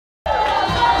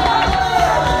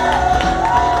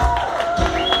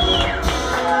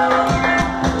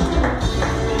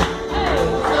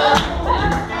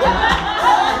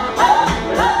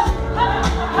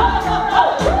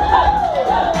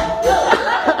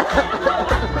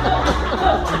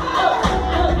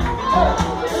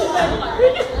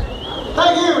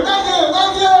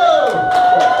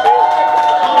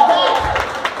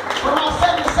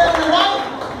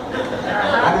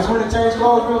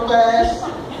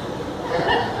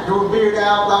Grew a beard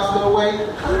out, lost a little weight.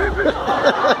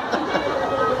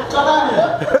 Come on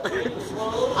here.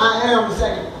 I am the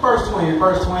first twin.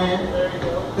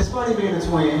 It's funny being a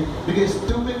twin. We get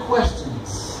stupid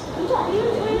questions.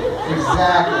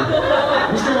 Exactly.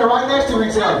 We stand right next to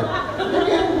each other.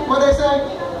 What they say?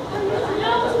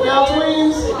 Y'all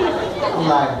twins? I'm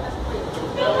like,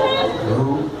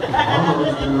 no. I don't know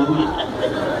this dude.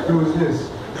 Who is this?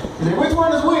 He said, which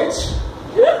one is which?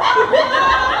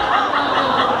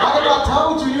 Like if I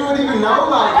told you, you wouldn't even know.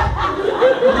 Like,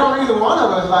 you know either one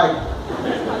of us. Like,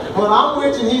 well, I'm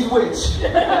which and he's which.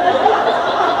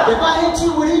 If I hit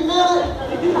you, would he feel it?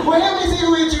 Well, let me see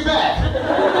who hit you back. I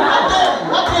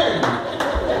dare you.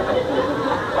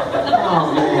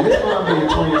 Oh man, it's fun being a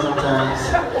twin sometimes.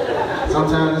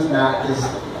 Sometimes it's not. Cause I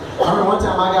remember one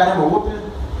time I got him a whooping.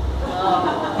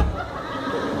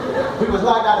 We was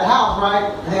locked out of the house,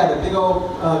 right? And they had a big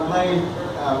old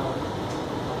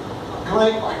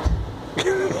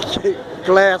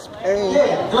glass pane.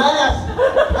 Yeah, glass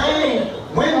pane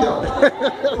window.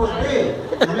 It was big.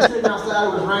 And we sitting outside,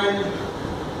 it was raining.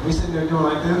 We sitting there doing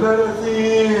like this, let us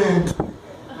in.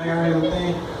 Like every little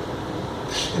thing.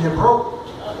 And it broke.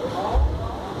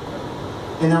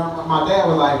 And my dad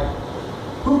was like,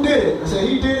 who did it? I said,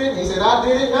 he did it. He said, I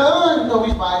did it. No,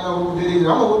 we fighting over who did it.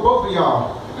 I'm gonna whip both of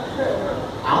y'all.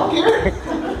 I don't care.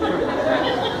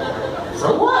 So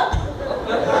what?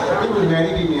 He was mad.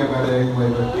 He beat me up out there anyway.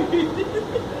 But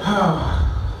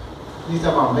he's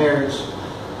talking about marriage.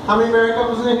 How many married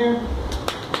couples in here?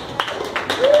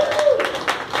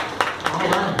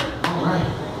 All right.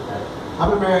 I've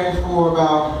been married for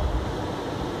about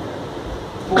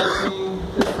 14,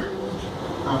 15.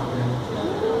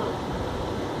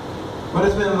 But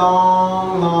it's been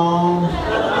long.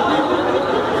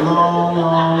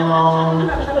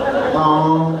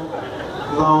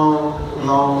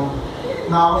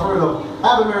 No, for real.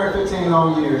 I've been married 15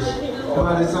 long years.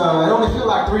 But it's it only feels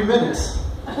like 3 minutes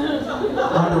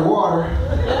underwater.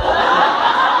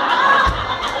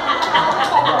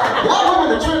 Y'all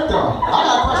women are tricked though. I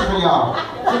got a question for y'all.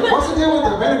 What's the deal with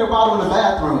the vinegar bottle in the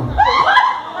bathroom?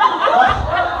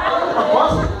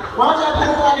 Why don't y'all put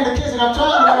it back in the kitchen? I'm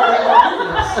trying to learn that.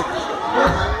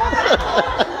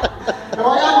 And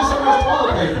why y'all do so much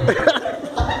toilet paper?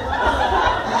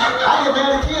 I get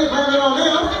mad at kids blaming it on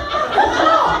them. What's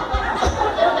wrong?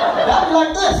 Y'all be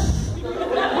like this.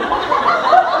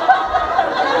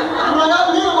 I'm like, I'm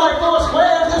living like 4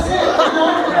 squares, that's it. You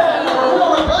know? We don't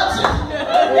want budget.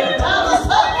 Times is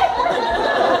tough.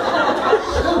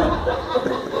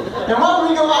 And when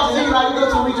we go out to eat, like we go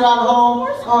to, we drive home.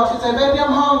 Oh, she said, baby,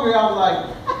 I'm hungry. I was like,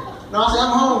 no, I said,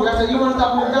 I'm hungry. I said, you want to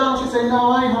stop at McDonald's? She said,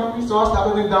 no, I ain't hungry. So I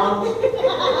stopped at McDonald's.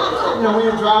 You know, we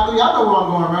in drive-thru. Y'all know where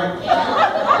I'm going, right?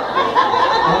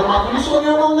 I'm like, you sure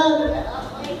you don't want nothing?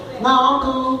 No, I'm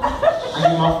cool. I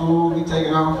get my food, we take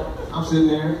it off. I'm sitting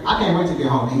there. I can't wait to get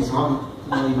home to eat, so I'm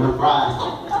gonna eat my fries.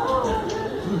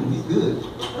 These good.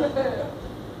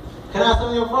 Can I have some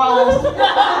of your fries?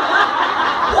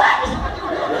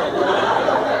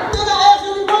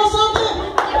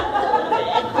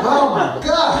 Oh my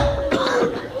God!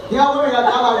 Y'all women,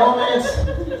 y'all like romance?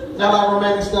 Y'all like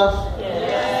romantic stuff?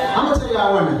 Yeah. I'm gonna tell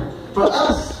y'all women, for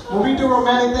us, when we do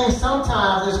romantic things,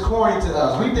 sometimes it's corny to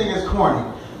us. We think it's corny,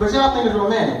 but y'all think it's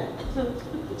romantic.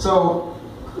 So,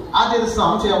 I did a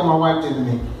song. I'll tell you what my wife did to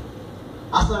me.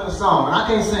 I sung a song, and I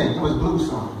can't sing. It was a blues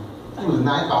song. It was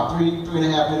nice, about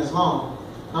 3.5 minutes long.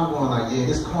 I'm going like, yeah,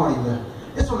 it's corny, but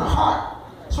it's from the heart.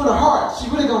 It's from the heart. She's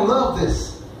really gonna love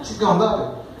this. She's gonna love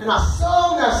it. And I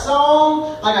sung that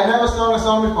song like I never sung a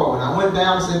song before. And I went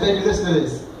down and said, baby, listen to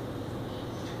this.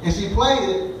 And she played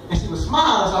it, and she was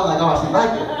smiling, so I was like, oh, she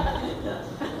liked it.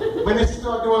 But then she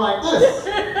started doing like this.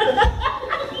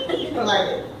 I'm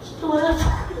like, she's doing that.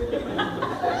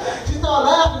 She started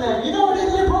laughing at me. You know what?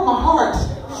 It broke my heart.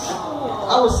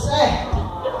 I was sad.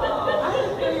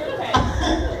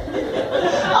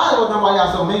 I don't know why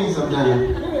y'all so mean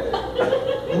sometimes.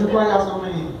 Why y'all so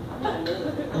mean?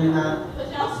 You not?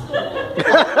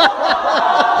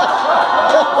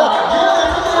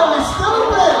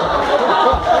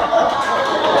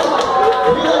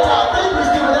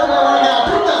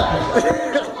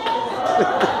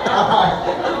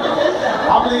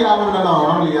 I'll leave y'all women alone.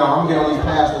 I'm gonna get all these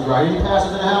pastors right. Any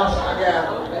pastors in the house? I got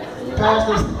them.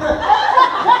 Pastors?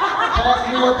 Pastors,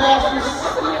 you know pastors?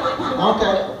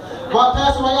 Okay. Why,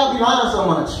 Pastor, why y'all be lying so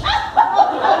much?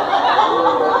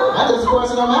 That's just a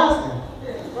question I'm asking.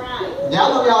 Y'all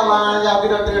know y'all lying. Y'all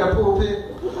get up there in the pulpit.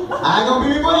 I ain't gonna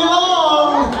be for you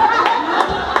long.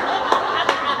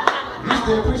 You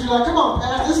still preaching like, come on,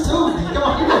 Pastor, it's Tuesday. Come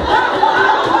on.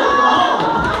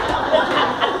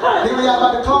 Then when y'all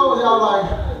about to close, y'all like,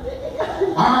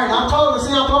 all right, I'm closing.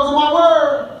 See, I'm closing my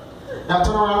word. Y'all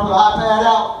turn around, put the iPad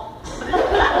out.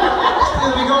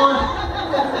 Still be going.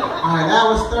 All right, that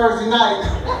was Thursday night.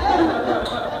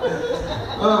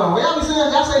 Well, y'all be saying,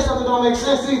 y'all say something that don't make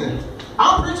sense either.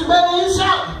 I'm preaching better than you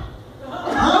shouting.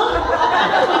 Huh?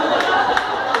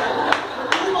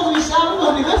 You're supposed to be shouting, you're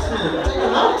supposed to be listening,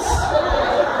 taking notes.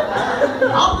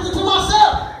 I'm preaching to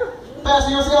myself.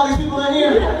 Pastor, you don't see all these people in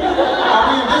here? Are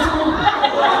we invisible?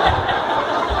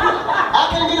 I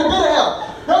can't get a bit of help.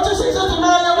 Don't you see Sister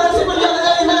Mary over there? She been yelling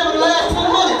amen for the last 10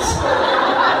 minutes.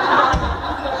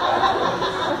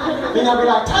 Then they'll be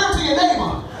like, turn to your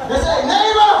neighbor and say,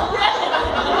 neighbor!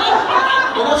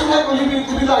 But don't you hate when you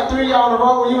be like 3 of y'all in a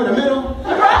row when you in the middle?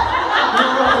 You know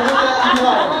what I'm saying? You be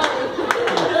like,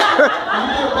 you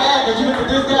feel bad because you look at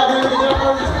this guy, then look at that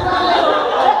person.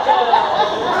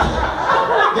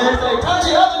 Then they say, touch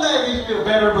your other neighbor, you feel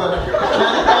better, but now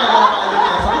this thing ain't nobody look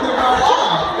at. So I'm doing all right.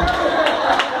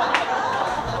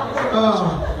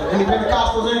 Any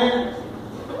Pentecostals in here?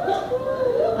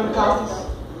 Pentecostals?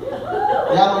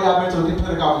 Y'all know y'all been to a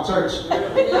Pentecostal church.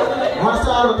 One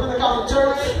side of a Pentecostal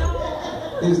church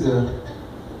is the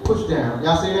push down.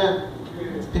 Y'all see that?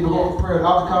 People go for prayer at the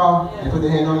altar call and put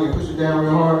their hand on you and push it down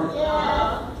real hard.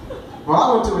 Well,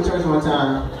 I went to a church one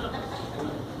time.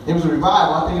 It was a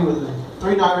revival. I think it was a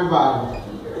 3-night revival.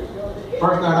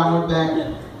 First night I went back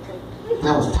and I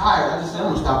was tired. I just said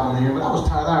I'm gonna stop on here, but I was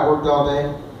tired. I worked all day.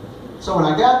 So when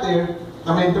I got there,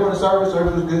 during the service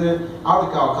was good.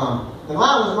 Altar call come. The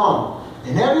line was long.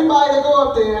 And everybody that go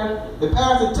up there, the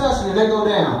pastor touching and they go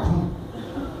down.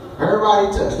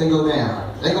 Everybody touch, they go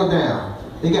down. They go down.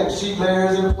 They got the sheet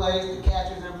layers in place, the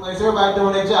catchers in place, everybody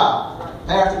doing their job.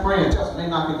 Pastor praying, touching, they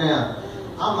knock it down.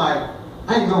 I'm like,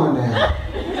 I ain't going down.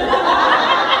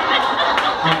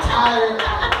 I'm tired.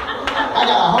 I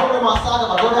got a hole in my sock. If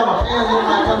I go down my pants, it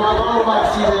might come out. I don't nobody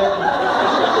see that.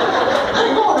 I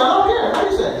ain't going down, I don't care. What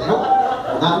do you say? Nope.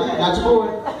 Not me, not your boy.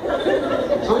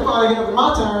 So we finally get up to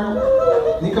my turn,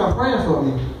 and he come praying for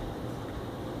me.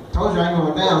 Told you I ain't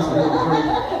going down, so he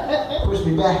had to push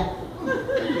me back. I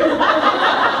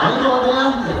ain't going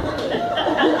down.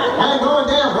 I ain't going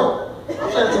down, nope. I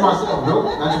said it to myself, nope.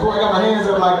 Not your boy, I got my hands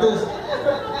up like this.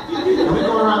 And we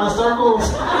going around in circles.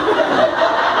 I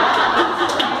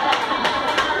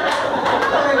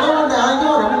ain't going down, I ain't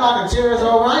going down. We knocking chairs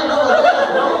over, I ain't going down,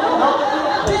 nope, nope.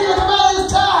 Demon, come out of this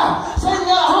time. Satan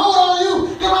got a hold on you.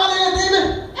 Come out of here,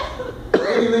 demon.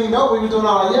 He leaned over, he was doing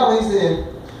all that yelling. He said,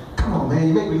 come on, man,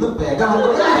 you make me look bad. Go on,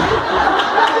 go down.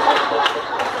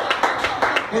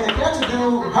 And the catcher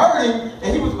dude heard him,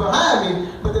 and he was behind me.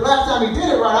 But the last time he did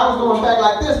it right, I was going back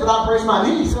like this, but I braced my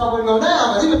knees so I wouldn't go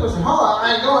down. But he was pushing hard.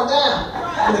 I ain't going down.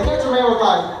 And the catcher man was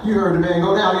like, you heard the man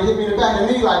go down. He hit me in the back of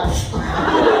the knee like,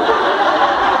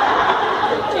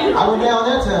 I went down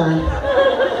that time.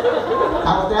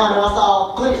 I was down and I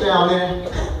saw clips down there.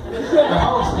 The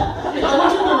host, like, what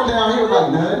you doing down here? He was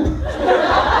like, nothing.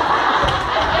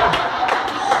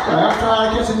 I'm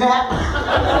trying to catch a nap.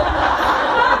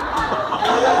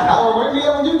 I will wake me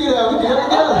up when you get up. We get up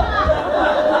together.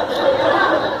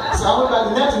 So I went back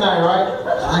the next night, right?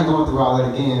 I ain't going through all that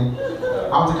again.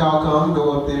 Altar call come,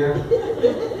 go up there.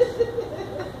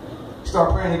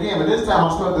 Start praying again, but this time I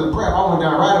smelled the breath. I went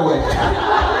down right away.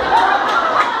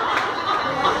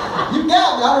 You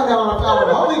got me. I went down on the power of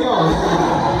the Holy Ghost.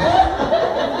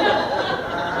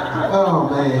 Oh,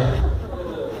 man.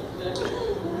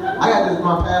 I got this,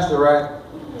 my pastor, right?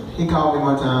 He called me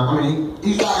one time. I mean,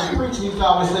 he started preaching. He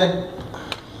called me and said,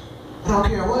 I don't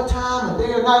care what time or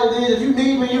day or night it is. If you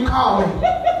need me, you call me.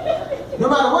 No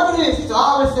matter what it is, he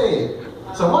always said.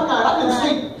 So one night, I couldn't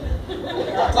sleep.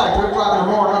 It's like 3 o'clock in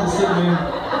the morning. I'm just sitting there.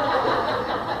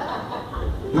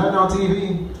 Nothing on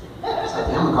TV. So I said,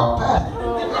 I'm going to call pastor.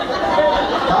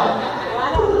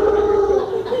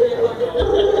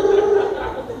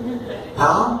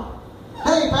 Huh?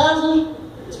 Hey, pastor.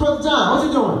 It's Brother John. What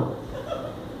you doing?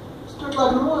 It's 3 o'clock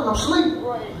in the morning. I'm asleep.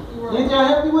 Anything I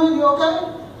help you with? You okay?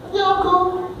 Yeah, I'm cool.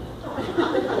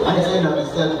 I didn't say nothing.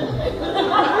 Just said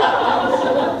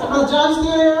Brother John, you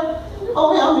still here?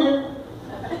 Oh, yeah, I'm here.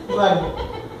 He's like,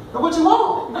 what you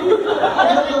want? I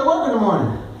got to go to work in the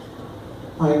morning.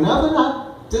 I'm like, nothing.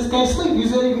 I just can't sleep. You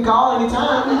said you can call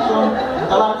anytime. So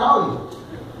I like to call you.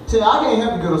 He said, I can't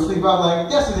help you go to sleep. I was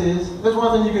like, yes, it is. There's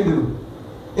one thing you can do.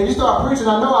 If you start preaching,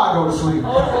 I know I go to sleep.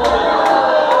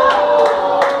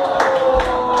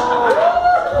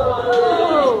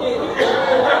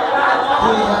 He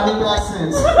ain't had me back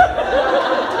since.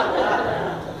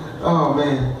 Oh,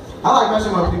 man. I like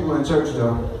messing with people in church,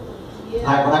 though.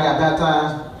 Like when I got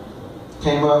baptized,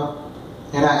 came up,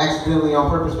 and I accidentally on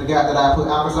purpose forgot that I put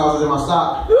applesauce in my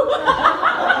sock. You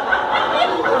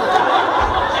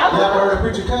ever heard a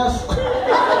preacher cuss?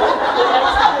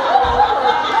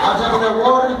 I jump in that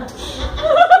water,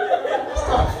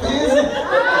 start fizzing.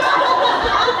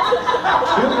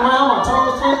 Looking around, my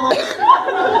toes twinkling.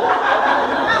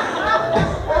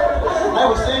 They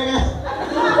were singing,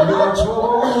 "No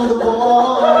trouble in the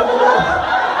water."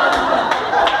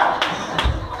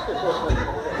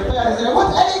 The pastor said, "What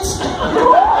that is?"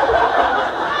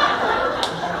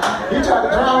 He tried to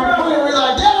drown me. We were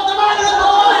like, "Devil, come out of the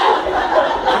boy!"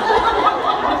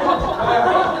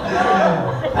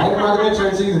 I ain't going to that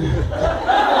church either.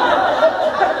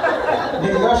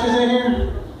 Any ushers in here?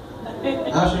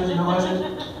 Ushers? No ushers?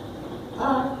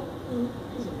 Alright.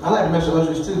 I like to mess with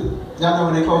ushers too. Y'all know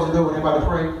when they close the door, when they about to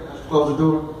pray, close the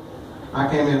door. I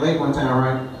came in late one time,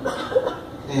 right?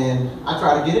 And I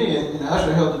tried to get in, and the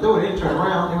usher held the door. They didn't turn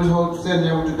around. He was sitting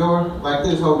there with the door, like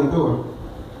this, holding the door.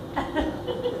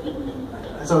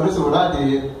 And so this is what I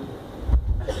did.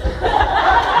 And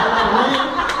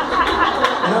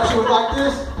the usher was like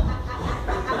this.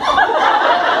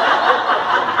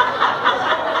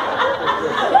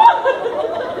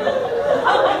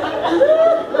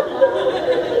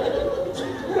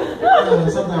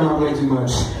 Sometimes I play too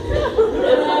much.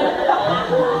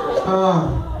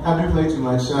 I do play too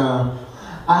much. I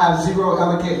have zero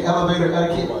elevator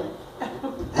etiquette.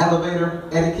 Elevator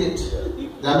etiquette.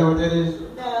 Y'all know what that is?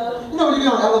 No. You know when you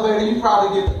get on an elevator, you probably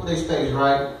get people their space,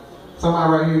 right?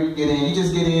 Somebody right here, you get in. You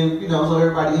just get in, you know, so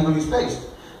everybody evenly spaced.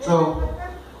 So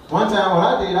one time what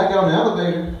I did, I got on the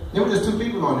elevator. There were just two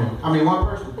people on there. I mean, one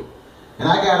person. And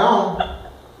I got on,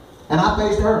 and I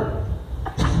faced her.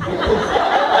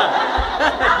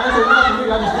 I said,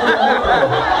 nothing, I just threw it out there.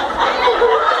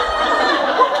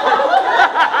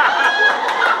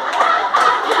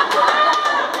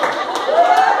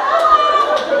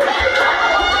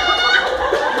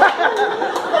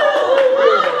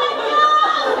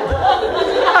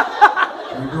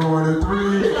 We're going to 3.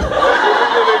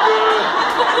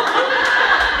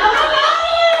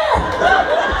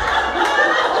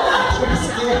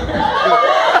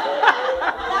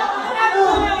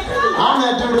 I'm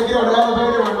that dude that get on the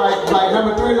elevator when like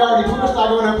number 3 is already pushed. I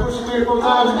go in there and push it 3 or 4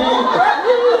 times again.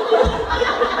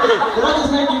 Did I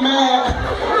just make you mad?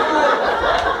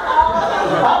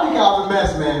 I think I was a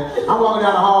mess, man. I'm walking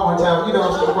down the hall one time. You know,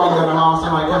 walking down the hall,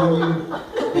 somebody coming to you,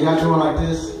 and y'all doing like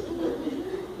this.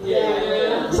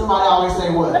 Yeah. Somebody always say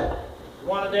what?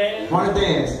 Wanna dance? Wanna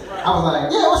dance. I was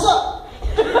like, yeah, what's up?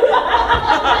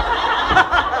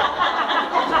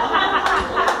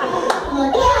 I'm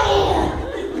like, get out of here.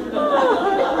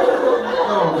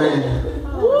 Oh, man.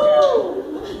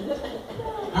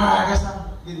 Alright, I guess I'm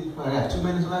getting, I got 2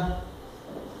 minutes left.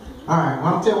 Alright, well,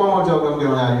 I'm gonna tell one more joke I'm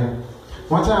getting out here.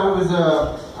 One time I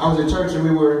was at church and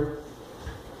we were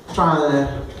trying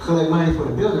to collect money for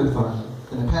the building fund.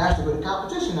 And the pastor put a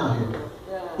competition out here.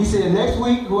 He said, next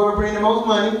week, whoever brings the most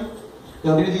money,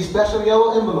 they'll do these special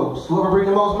yellow envelopes. Whoever brings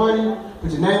the most money,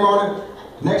 put your name on it.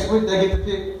 Next week, they get to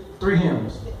pick 3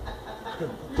 hymns.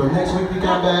 So next week, we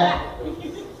come back,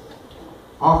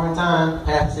 offering time,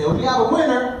 pastor said, well, we have a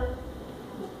winner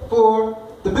for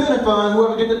the building fund,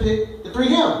 whoever gets to pick the 3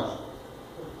 hymns.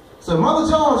 So Mother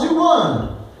Jones, you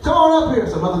won. Come on up here.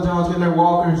 So Mother Jones getting her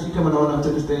walker, she coming on up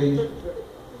to the stage.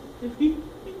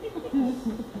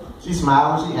 She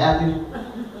smiling, she happy.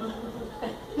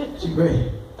 She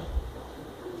great.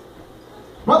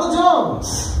 Mother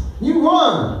Jones, you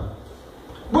won.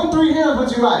 What 3 hymns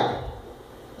would you like?